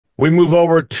We move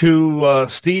over to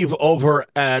Steve over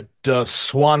at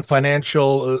Swan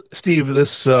Financial. Steve,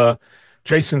 this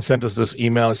Jason sent us this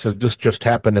email. He says this just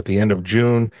happened at the end of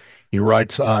June. He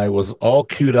writes, I was all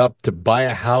queued up to buy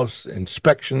a house,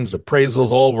 inspections, appraisals,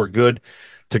 all were good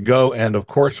to go. And of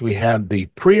course, we had the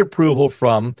pre-approval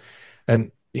from,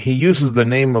 and he uses the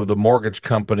name of the mortgage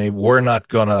company. We're not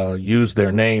going to use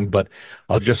their name, but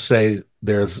I'll just say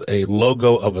there's a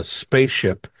logo of a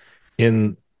spaceship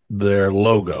in their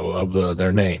logo of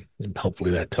their name. And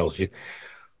hopefully that tells you.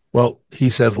 Well, he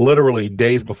says literally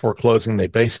days before closing, they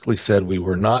basically said we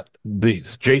were not,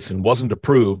 Jason wasn't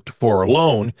approved for a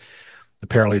loan.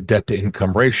 Apparently, debt to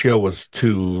income ratio was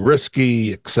too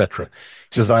risky, etc.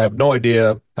 He says, I have no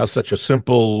idea how such a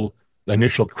simple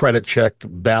initial credit check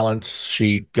balance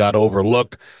sheet got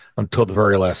overlooked until the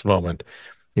very last moment.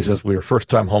 He says, we are first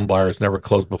time home buyers, never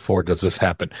closed before. Does this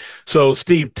happen? So,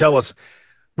 Steve, tell us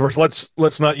first,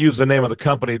 let's not use the name of the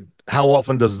company. How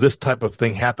often does this type of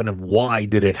thing happen, and why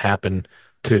did it happen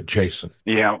to Jason?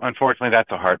 Yeah, unfortunately, that's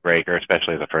a heartbreaker,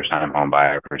 especially as a first-time home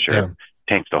buyer for sure. Yeah.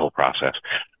 Taints the whole process.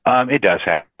 It does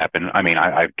happen. I mean,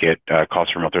 I get calls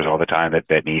from realtors all the time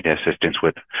that need assistance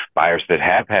with buyers that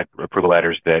have had approval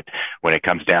letters that, when it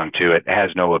comes down to it,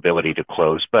 has no ability to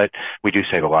close. But we do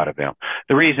save a lot of them.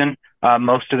 The reason,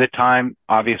 most of the time,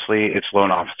 obviously, it's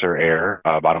loan officer error.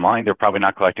 Bottom line, they're probably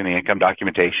not collecting the income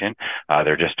documentation.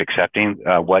 They're just accepting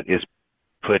what is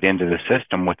put into the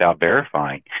system without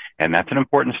verifying. And that's an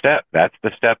important step. That's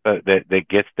the step that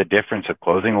gets the difference of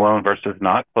closing a loan versus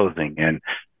not closing. And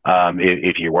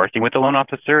if you're working with a loan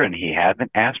officer and he hasn't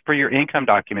asked for your income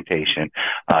documentation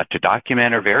to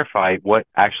document or verify what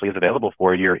actually is available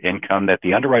for your income that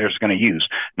the underwriter is going to use,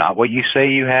 not what you say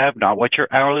you have, not what your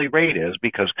hourly rate is,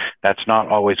 because that's not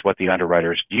always what the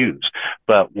underwriters use.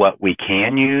 But what we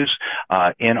can use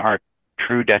in our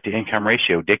true debt to income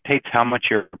ratio dictates how much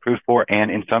you're approved for,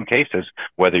 and in some cases,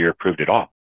 whether you're approved at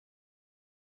all.